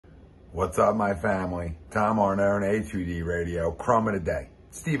What's up, my family? Tom Arnone, A2D Radio, crumb of the day.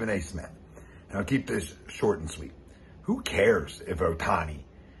 Stephen A. Smith. And I'll keep this short and sweet. Who cares if Ohtani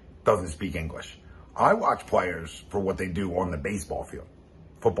doesn't speak English? I watch players for what they do on the baseball field,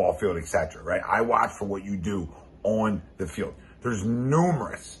 football field, etc., right? I watch for what you do on the field. There's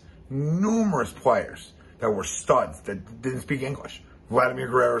numerous players that were studs that didn't speak English. Vladimir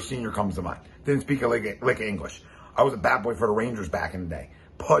Guerrero Sr. comes to mind. Didn't speak a lick of English. I was a bat boy for the Rangers back in the day.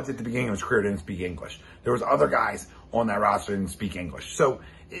 Pudge at the beginning of his career didn't speak English. There was other guys on that roster that didn't speak English. So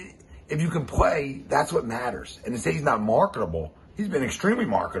if you can play, that's what matters. And to say he's not marketable, he's been extremely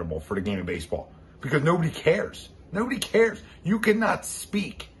marketable for the game of baseball because nobody cares. Nobody cares. You cannot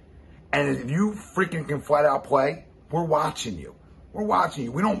speak. And if you freaking can flat out play, we're watching you. We're watching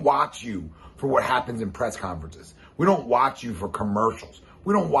you. We don't watch you for what happens in press conferences. We don't watch you for commercials.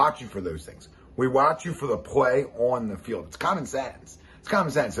 We don't watch you for those things. We watch you for the play on the field. It's common sense. It's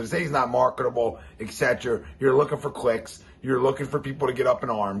common sense. So to say he's not marketable, etc., you're looking for clicks. You're looking for people to get up in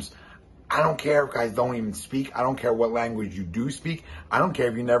arms. I don't care if guys don't even speak. I don't care what language you do speak. I don't care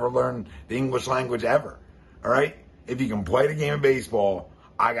if you never learn the English language ever. All right? If you can play the game of baseball,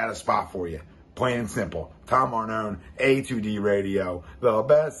 I got a spot for you. Plain and simple. Tom Arnone, A2D Radio, the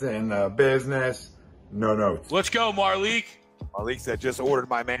best in the business. No notes. Let's go, Marleek. Marleek said, just ordered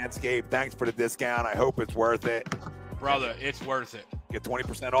my Manscaped. Thanks for the discount. I hope it's worth it. Brother, it's worth it. Get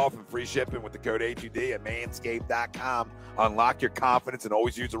 20% off and free shipping with the code A2D at manscaped.com. Unlock your confidence and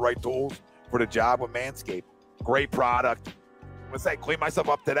always use the right tools for the job with Manscaped. Great product. I'm going to say, clean myself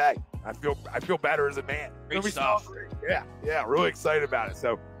up today. I feel better as a man. Great stuff. Yeah, really excited about it.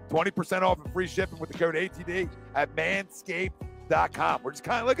 So 20% off and free shipping with the code ATD at manscaped.com. We're just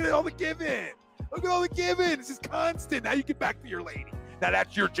kind of looking at all the giving. Look at all the giving. This is constant. Now you get back to your lady. Now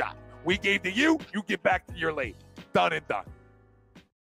that's your job. We gave to you. You get back to your lady. Done and done.